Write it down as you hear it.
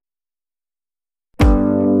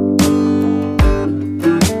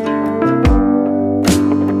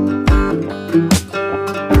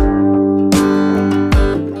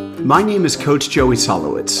My name is Coach Joey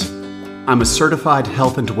Solowitz. I'm a certified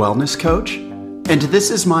health and wellness coach, and this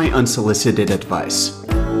is my unsolicited advice.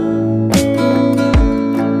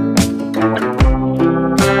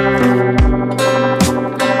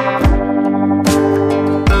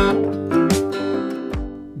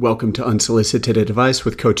 Welcome to Unsolicited Advice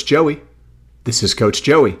with Coach Joey. This is Coach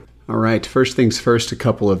Joey. All right, first things first, a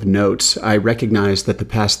couple of notes. I recognize that the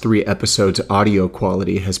past 3 episodes' audio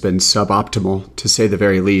quality has been suboptimal, to say the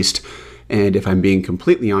very least. And if I'm being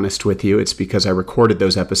completely honest with you, it's because I recorded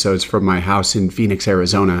those episodes from my house in Phoenix,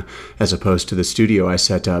 Arizona, as opposed to the studio I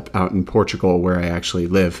set up out in Portugal where I actually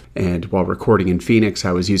live. And while recording in Phoenix,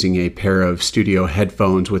 I was using a pair of studio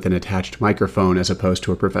headphones with an attached microphone as opposed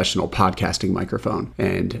to a professional podcasting microphone.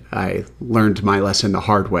 And I learned my lesson the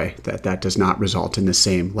hard way, that does not result in the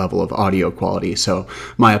same level of audio quality. So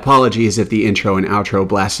my apologies if the intro and outro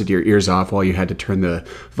blasted your ears off while you had to turn the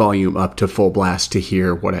volume up to full blast to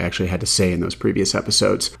hear what I actually had to say in those previous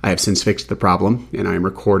episodes. I have since fixed the problem, and I am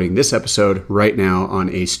recording this episode right now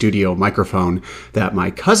on a studio microphone that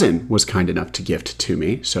my cousin was kind enough to gift to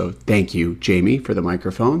me. So thank you, Jamie, for the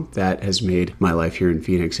microphone. That has made my life here in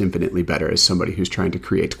Phoenix infinitely better as somebody who's trying to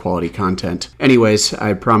create quality content. Anyways,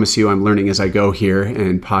 I promise you I'm learning as I go here,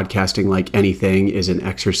 and podcasting, like anything, is an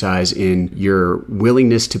exercise in your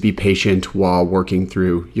willingness to be patient while working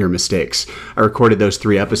through your mistakes. I recorded those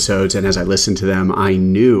 3 episodes, and as I listened to them, I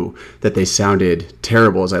knew that they sounded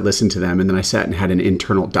terrible as I listened to them, and then I sat and had an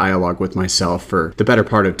internal dialogue with myself for the better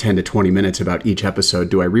part of 10 to 20 minutes about each episode.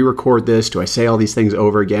 Do I re-record this? Do I say all these things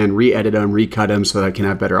over again, re-edit them, recut them so that I can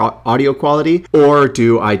have better audio quality? Or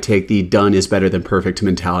do I take the done is better than perfect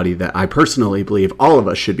mentality that I personally believe all of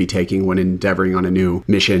us should be taking when endeavoring on a new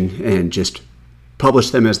mission and just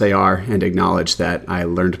publish them as they are and acknowledge that I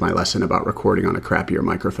learned my lesson about recording on a crappier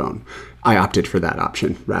microphone? I opted for that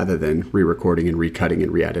option rather than re-recording and recutting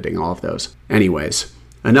and re-editing all of those. Anyways,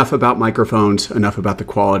 enough about microphones, enough about the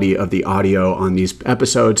quality of the audio on these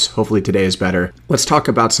episodes. Hopefully today is better. Let's talk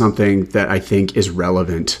about something that I think is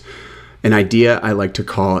relevant, an idea I like to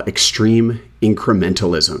call extreme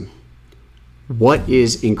incrementalism. What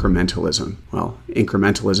is incrementalism? Well,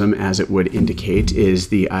 incrementalism, as it would indicate, is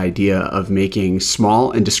the idea of making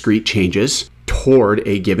small and discrete changes toward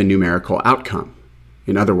a given numerical outcome.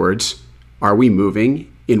 In other words, are we moving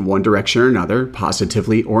in one direction or another,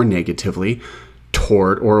 positively or negatively,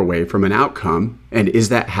 toward or away from an outcome? And is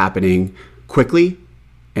that happening quickly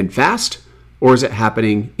and fast, or is it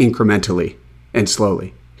happening incrementally and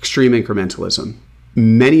slowly? Extreme incrementalism.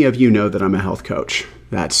 Many of you know that I'm a health coach.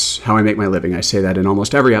 That's how I make my living. I say that in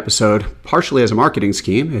almost every episode, partially as a marketing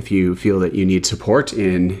scheme. If you feel that you need support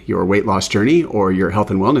in your weight loss journey or your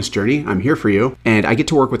health and wellness journey, I'm here for you. And I get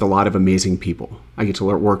to work with a lot of amazing people. I get to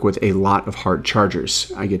work with a lot of hard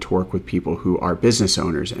chargers. I get to work with people who are business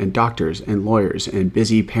owners and doctors and lawyers and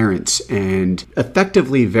busy parents and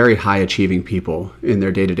effectively very high achieving people in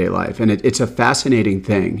their day-to-day life. And it's a fascinating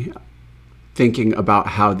thing thinking about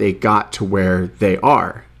how they got to where they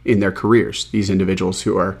are in their careers, these individuals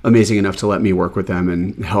who are amazing enough to let me work with them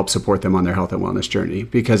and help support them on their health and wellness journey.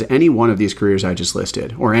 Because any one of these careers I just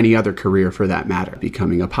listed, or any other career for that matter,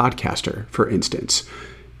 becoming a podcaster, for instance,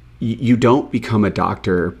 you don't become a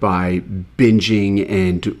doctor by binging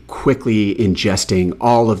and quickly ingesting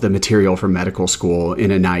all of the material from medical school in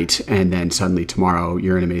a night, and then suddenly tomorrow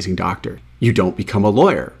you're an amazing doctor. You don't become a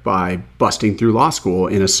lawyer by busting through law school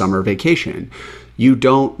in a summer vacation. You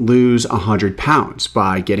don't lose 100 pounds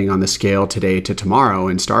by getting on the scale today to tomorrow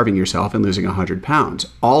and starving yourself and losing 100 pounds.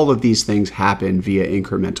 All of these things happen via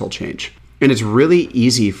incremental change. And it's really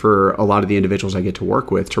easy for a lot of the individuals I get to work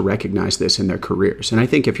with to recognize this in their careers. And I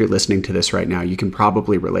think if you're listening to this right now, you can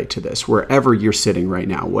probably relate to this. Wherever you're sitting right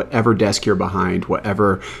now, whatever desk you're behind,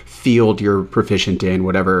 whatever field you're proficient in,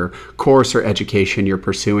 whatever course or education you're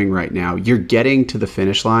pursuing right now, you're getting to the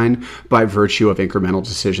finish line by virtue of incremental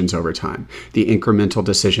decisions over time. The incremental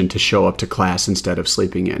decision to show up to class instead of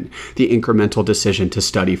sleeping in. The incremental decision to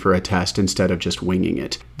study for a test instead of just winging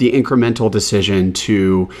it. The incremental decision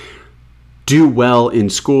to do well in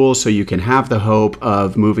school so you can have the hope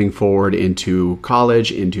of moving forward into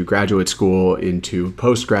college, into graduate school, into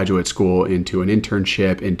postgraduate school, into an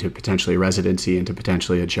internship, into potentially residency, into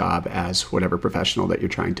potentially a job as whatever professional that you're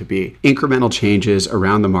trying to be. Incremental changes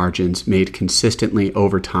around the margins made consistently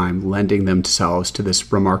over time, lending themselves to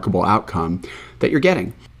this remarkable outcome that you're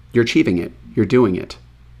getting. You're achieving it. You're doing it.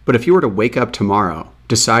 But if you were to wake up tomorrow,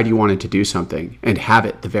 decide you wanted to do something, and have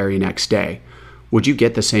it the very next day, would you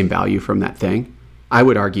get the same value from that thing? I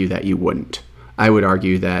would argue that you wouldn't. I would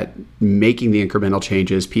argue that making the incremental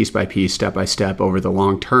changes piece by piece, step by step over the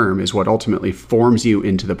long term is what ultimately forms you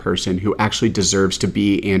into the person who actually deserves to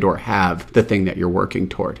be and or have the thing that you're working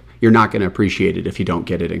toward. You're not going to appreciate it if you don't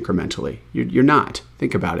get it incrementally. You're not.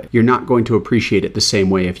 Think about it. You're not going to appreciate it the same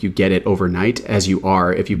way if you get it overnight as you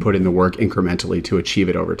are if you put in the work incrementally to achieve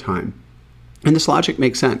it over time. And this logic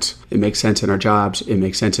makes sense. It makes sense in our jobs. It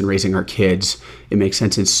makes sense in raising our kids. It makes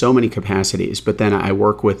sense in so many capacities. But then I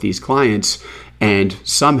work with these clients and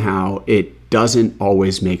somehow it doesn't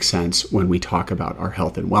always make sense when we talk about our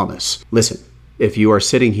health and wellness. Listen, if you are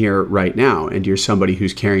sitting here right now and you're somebody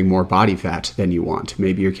who's carrying more body fat than you want,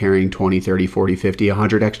 maybe you're carrying 20, 30, 40, 50,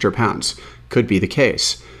 100 extra pounds, could be the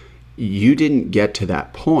case. You didn't get to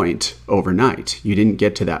that point overnight. You didn't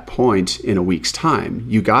get to that point in a week's time.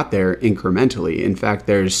 You got there incrementally. In fact,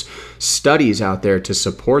 there's studies out there to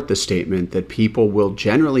support the statement that people will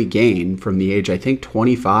generally gain from the age, I think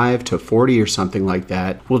 25 to 40 or something like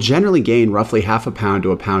that, will generally gain roughly 0.5 pound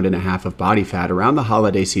to 1.5 pounds of body fat around the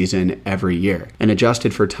holiday season every year. And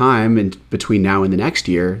adjusted for time in between now and the next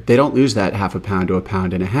year, they don't lose that 0.5 pound to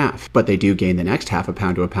 1.5 pounds, but they do gain the next 0.5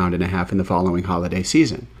 pound to 1.5 pounds in the following holiday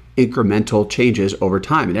season. Incremental changes over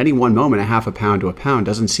time. At any one moment, 0.5 pound to 1 pound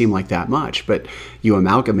doesn't seem like that much, but you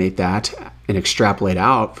amalgamate that and extrapolate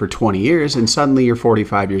out for 20 years, and suddenly you're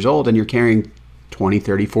 45 years old and you're carrying 20,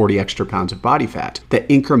 30, 40 extra pounds of body fat that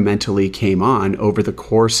incrementally came on over the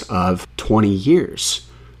course of 20 years.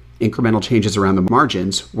 Incremental changes around the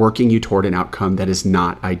margins, working you toward an outcome that is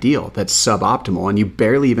not ideal, that's suboptimal, and you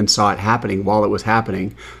barely even saw it happening while it was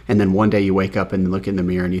happening, and then one day you wake up and look in the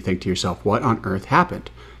mirror and you think to yourself, what on earth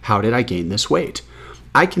happened? How did I gain this weight?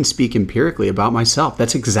 I can speak empirically about myself.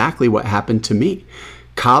 That's exactly what happened to me.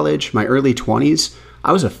 College, my early 20s,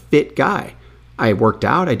 I was a fit guy. I worked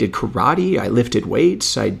out, I did karate, I lifted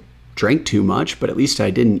weights, I drank too much, but at least I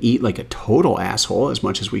didn't eat like a total asshole, as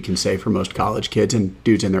much as we can say for most college kids and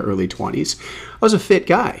dudes in their early 20s. I was a fit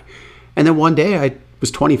guy. And then one day I was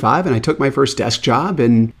 25 and I took my first desk job,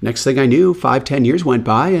 and next thing I knew, 5-10 years went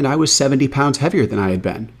by and I was 70 pounds heavier than I had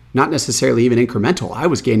been. Not necessarily even incremental. I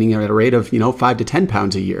was gaining at a rate of, 5 to 10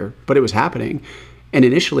 pounds a year, but it was happening. And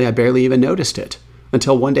initially I barely even noticed it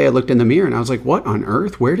until one day I looked in the mirror and I was like, what on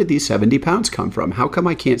earth? Where did these 70 pounds come from? How come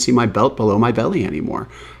I can't see my belt below my belly anymore?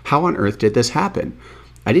 How on earth did this happen?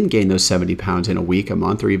 I didn't gain those 70 pounds in a week, a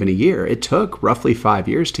month, or even a year. It took roughly 5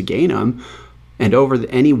 years to gain them. And over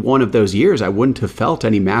any one of those years, I wouldn't have felt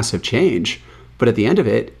any massive change. But at the end of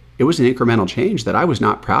it, it was an incremental change that I was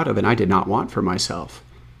not proud of and I did not want for myself.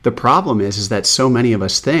 The problem is that so many of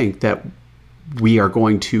us think that we are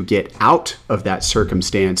going to get out of that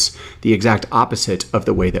circumstance the exact opposite of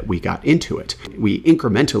the way that we got into it. We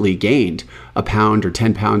incrementally gained 1 pound or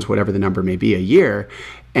 10 pounds, whatever the number may be, a year,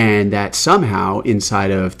 and that somehow inside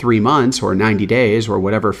of 3 months or 90 days or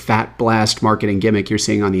whatever fat blast marketing gimmick you're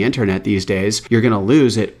seeing on the internet these days, you're going to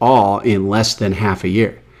lose it all in less than half a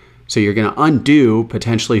year. So you're going to undo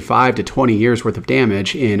potentially 5 to 20 years worth of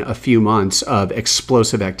damage in a few months of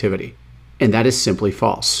explosive activity. And that is simply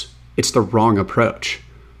false. It's the wrong approach.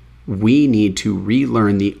 We need to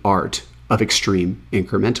relearn the art of extreme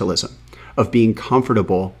incrementalism, of being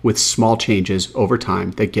comfortable with small changes over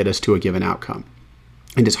time that get us to a given outcome.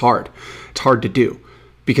 And it's hard. It's hard to do.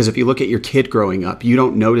 Because if you look at your kid growing up, you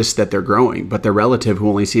don't notice that they're growing, but their relative who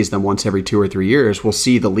only sees them once every 2 or 3 years will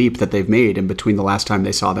see the leap that they've made in between the last time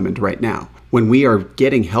they saw them and right now. When we are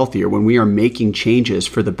getting healthier, when we are making changes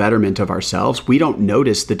for the betterment of ourselves, we don't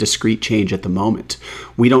notice the discrete change at the moment.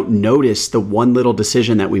 We don't notice the one little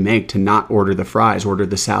decision that we make to not order the fries, order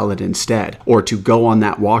the salad instead, or to go on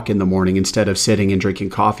that walk in the morning instead of sitting and drinking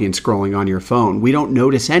coffee and scrolling on your phone. We don't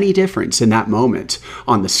notice any difference in that moment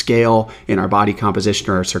on the scale, in our body composition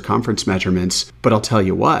or our circumference measurements. But I'll tell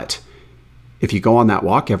you what, if you go on that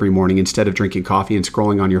walk every morning instead of drinking coffee and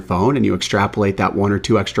scrolling on your phone, and you extrapolate that 1 or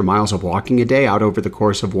 2 extra miles of walking a day out over the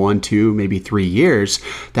course of 1, 2, maybe 3 years,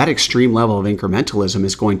 that extreme level of incrementalism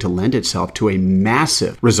is going to lend itself to a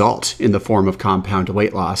massive result in the form of compound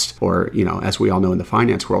weight loss, or, as we all know in the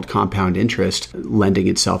finance world, compound interest, lending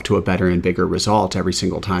itself to a better and bigger result every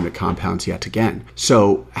single time it compounds yet again.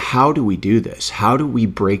 So how do we do this? How do we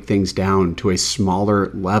break things down to a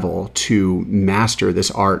smaller level to master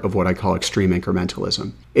this art of what I call extreme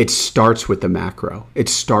incrementalism? It starts with the macro. It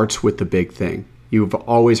starts with the big thing. You've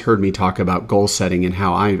always heard me talk about goal setting and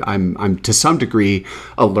how I'm to some degree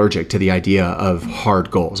allergic to the idea of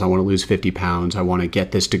hard goals. I want to lose 50 pounds. I want to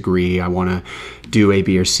get this degree. I want to do A,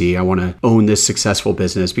 B, or C. I want to own this successful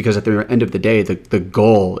business, because at the end of the day, the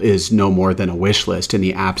goal is no more than a wish list in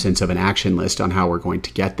the absence of an action list on how we're going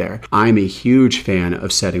to get there. I'm a huge fan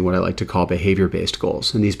of setting what I like to call behavior-based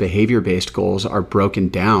goals. And these behavior-based goals are broken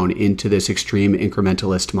down into this extreme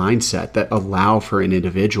incrementalist mindset that allow for an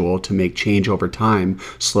individual to make change over time,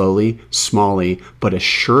 slowly, smallly, but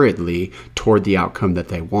assuredly toward the outcome that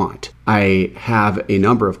they want. I have a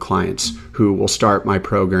number of clients who will start our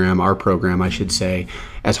program, I should say,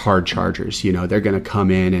 as hard chargers. They're going to come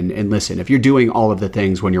in and listen, if you're doing all of the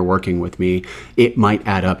things when you're working with me, it might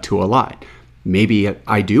add up to a lot. Maybe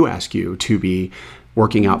I do ask you to be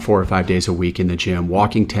working out 4 or 5 days a week in the gym,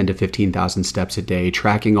 walking 10 to 15,000 steps a day,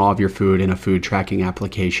 tracking all of your food in a food tracking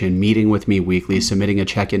application, meeting with me weekly, submitting a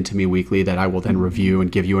check-in to me weekly that I will then review and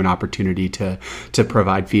give you an opportunity to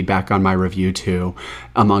provide feedback on my review to,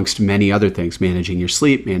 amongst many other things, managing your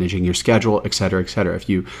sleep, managing your schedule, et cetera, et cetera. If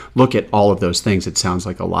you look at all of those things, it sounds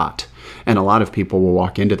like a lot. And a lot of people will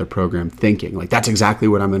walk into the program thinking, like, that's exactly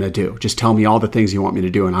what I'm going to do. Just tell me all the things you want me to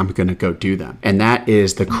do and I'm going to go do them. And that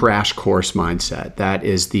is the crash course mindset. That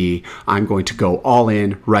is the I'm going to go all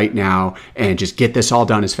in right now and just get this all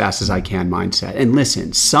done as fast as I can mindset. And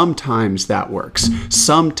listen, sometimes that works.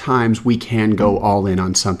 Sometimes we can go all in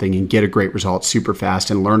on something and get a great result super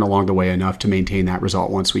fast and learn along the way enough to maintain that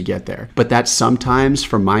result once we get there. But that sometimes,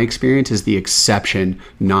 from my experience, is the exception,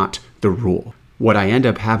 not the rule. What I end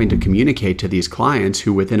up having to communicate to these clients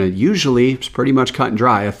who within usually it's pretty much cut and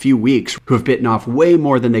dry, a few weeks, who have bitten off way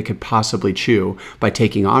more than they could possibly chew by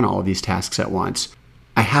taking on all of these tasks at once,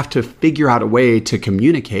 I have to figure out a way to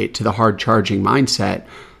communicate to the hard charging mindset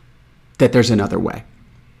that there's another way,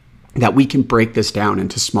 that we can break this down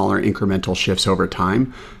into smaller incremental shifts over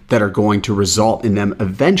time that are going to result in them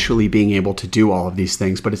eventually being able to do all of these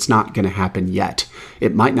things, but it's not going to happen yet.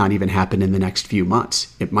 It might not even happen in the next few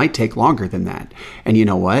months. It might take longer than that. And you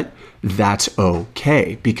know what? That's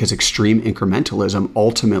okay, because extreme incrementalism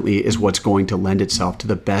ultimately is what's going to lend itself to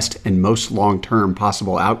the best and most long-term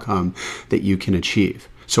possible outcome that you can achieve.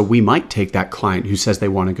 So we might take that client who says they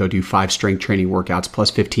want to go do 5 strength training workouts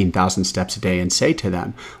plus 15,000 steps a day and say to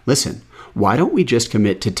them, listen, why don't we just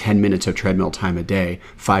commit to 10 minutes of treadmill time a day,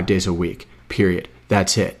 5 days a week, period.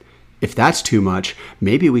 That's it. If that's too much,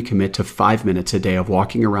 maybe we commit to 5 minutes a day of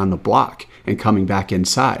walking around the block and coming back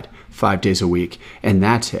inside 5 days a week, and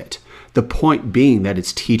that's it. The point being that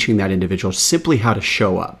it's teaching that individual simply how to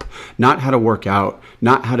show up, not how to work out,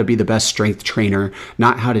 not how to be the best strength trainer,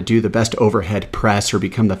 not how to do the best overhead press or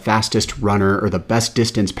become the fastest runner or the best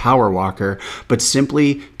distance power walker, but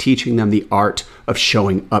simply teaching them the art of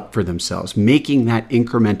showing up for themselves, making that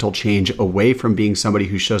incremental change away from being somebody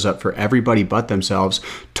who shows up for everybody but themselves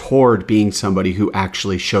toward being somebody who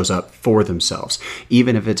actually shows up for themselves,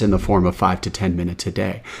 even if it's in the form of 5 to 10 minutes a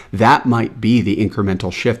day. That might be the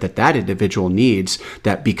incremental shift that individual needs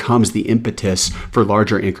that becomes the impetus for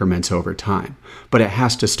larger increments over time. But it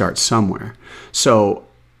has to start somewhere. So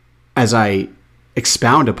as I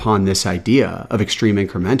expound upon this idea of extreme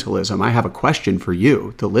incrementalism, I have a question for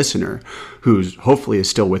you, the listener, who's hopefully is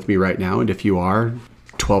still with me right now. And if you are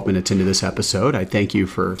 12 minutes into this episode, I thank you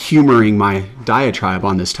for humoring my diatribe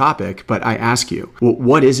on this topic. But I ask you,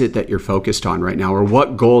 what is it that you're focused on right now? Or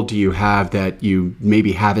what goal do you have that you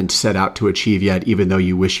maybe haven't set out to achieve yet, even though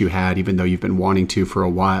you wish you had, even though you've been wanting to for a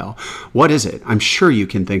while? What is it? I'm sure you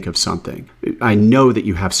can think of something. I know that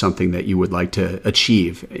you have something that you would like to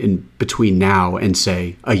achieve in between now and,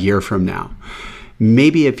 say, a year from now.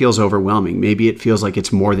 Maybe it feels overwhelming. Maybe it feels like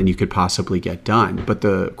it's more than you could possibly get done. But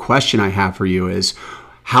the question I have for you is,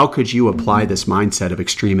 how could you apply this mindset of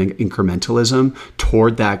extreme incrementalism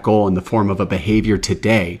toward that goal in the form of a behavior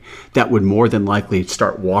today that would more than likely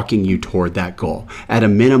start walking you toward that goal? At a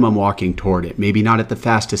minimum, walking toward it. Maybe not at the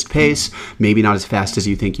fastest pace, maybe not as fast as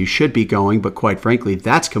you think you should be going, but quite frankly,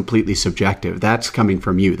 that's completely subjective. That's coming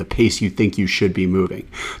from you, the pace you think you should be moving.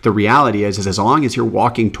 The reality is as long as you're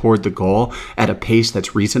walking toward the goal at a pace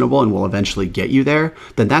that's reasonable and will eventually get you there,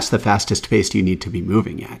 then that's the fastest pace you need to be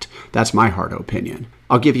moving at. That's my hard opinion.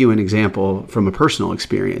 I'll give you an example from a personal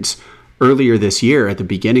experience. Earlier this year, at the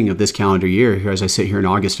beginning of this calendar year, here as I sit here in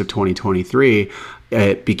August of 2023,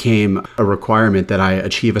 it became a requirement that I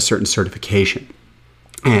achieve a certain certification.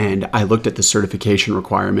 And I looked at the certification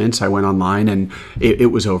requirements. I went online and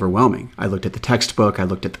it was overwhelming. I looked at the textbook. I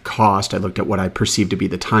looked at the cost. I looked at what I perceived to be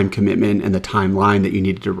the time commitment and the timeline that you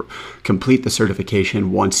needed to complete the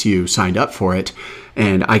certification once you signed up for it.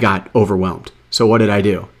 And I got overwhelmed. So what did I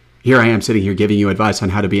do? Here I am sitting here giving you advice on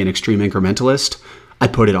how to be an extreme incrementalist. I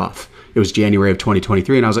put it off. It was January of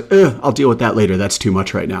 2023, and I was like, I'll deal with that later. That's too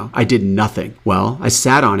much right now. I did nothing. Well, I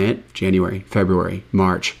sat on it January, February,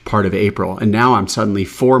 March, part of April, and now I'm suddenly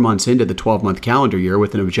 4 months into the 12-month calendar year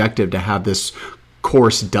with an objective to have this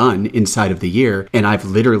course done inside of the year, and I've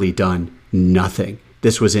literally done nothing.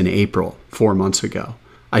 This was in April, 4 months ago.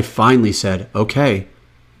 I finally said, okay,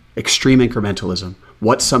 extreme incrementalism.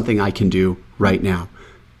 What's something I can do right now?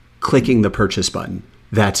 Clicking the purchase button.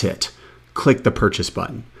 That's it. Click the purchase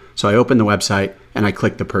button. So I opened the website and I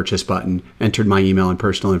clicked the purchase button, entered my email and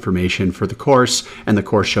personal information for the course, and the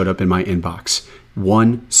course showed up in my inbox.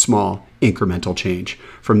 One small incremental change.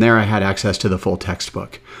 From there, I had access to the full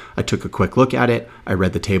textbook. I took a quick look at it. I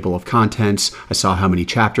read the table of contents. I saw how many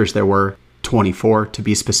chapters there were, 24 to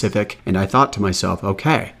be specific. And I thought to myself,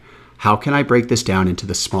 okay, how can I break this down into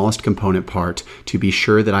the smallest component part to be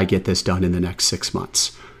sure that I get this done in the next 6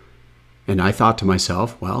 months? And I thought to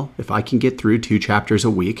myself, well, if I can get through 2 chapters a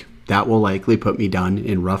week, that will likely put me done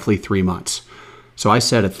in roughly 3 months. So I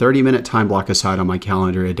set a 30-minute time block aside on my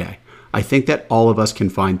calendar a day. I think that all of us can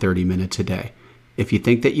find 30 minutes a day. If you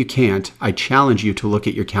think that you can't, I challenge you to look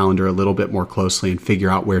at your calendar a little bit more closely and figure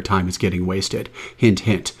out where time is getting wasted. Hint,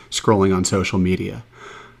 hint, scrolling on social media.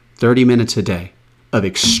 30 minutes a day of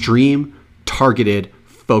extreme, targeted,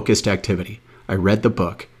 focused activity. I read the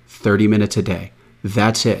book, 30 minutes a day.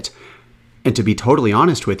 That's it. And to be totally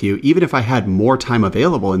honest with you, even if I had more time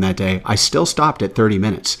available in that day, I still stopped at 30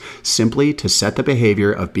 minutes, simply to set the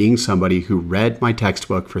behavior of being somebody who read my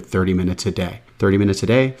textbook for 30 minutes a day. 30 minutes a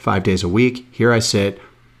day, 5 days a week. Here I sit,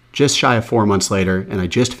 just shy of 4 months later, and I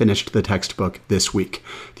just finished the textbook this week.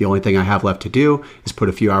 The only thing I have left to do is put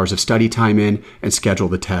a few hours of study time in and schedule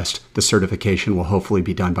the test. The certification will hopefully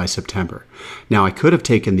be done by September. Now, I could have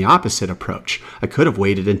taken the opposite approach. I could have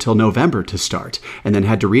waited until November to start and then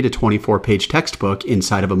had to read a 24-page textbook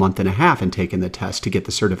inside of a month and a half and taken the test to get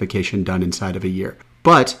the certification done inside of a year.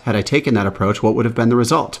 But had I taken that approach, what would have been the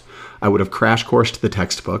result? I would have crash coursed the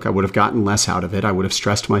textbook. I would have gotten less out of it. I would have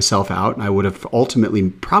stressed myself out, and I would have ultimately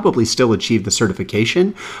probably still achieved the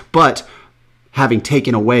certification, but having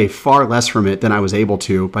taken away far less from it than I was able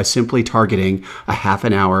to by simply targeting a half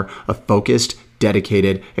an hour of focused,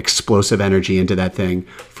 dedicated, explosive energy into that thing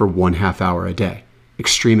for 1/2 hour a day.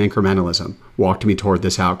 Extreme incrementalism walked me toward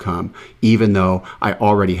this outcome, even though I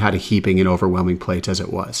already had a heaping and overwhelming plate as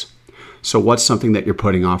it was. So what's something that you're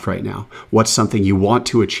putting off right now? What's something you want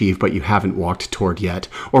to achieve but you haven't walked toward yet?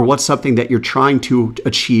 Or what's something that you're trying to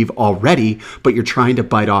achieve already but you're trying to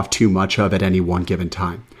bite off too much of at any one given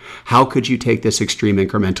time? How could you take this extreme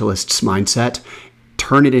incrementalist's mindset,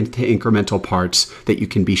 turn it into incremental parts that you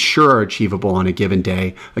can be sure are achievable on a given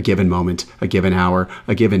day, a given moment, a given hour,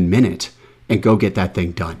 a given minute, and go get that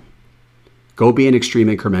thing done? Go be an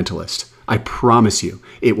extreme incrementalist. I promise you,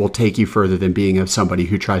 it will take you further than being somebody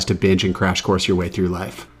who tries to binge and crash course your way through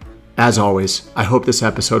life. As always, I hope this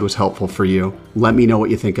episode was helpful for you. Let me know what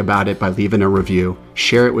you think about it by leaving a review,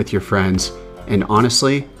 share it with your friends, and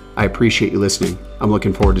honestly, I appreciate you listening. I'm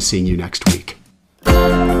looking forward to seeing you next week.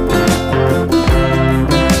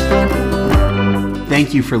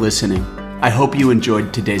 Thank you for listening. I hope you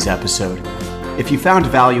enjoyed today's episode. If you found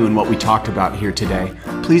value in what we talked about here today,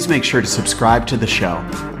 please make sure to subscribe to the show,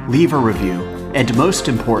 leave a review, and most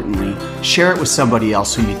importantly, share it with somebody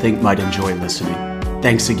else who you think might enjoy listening.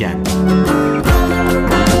 Thanks again.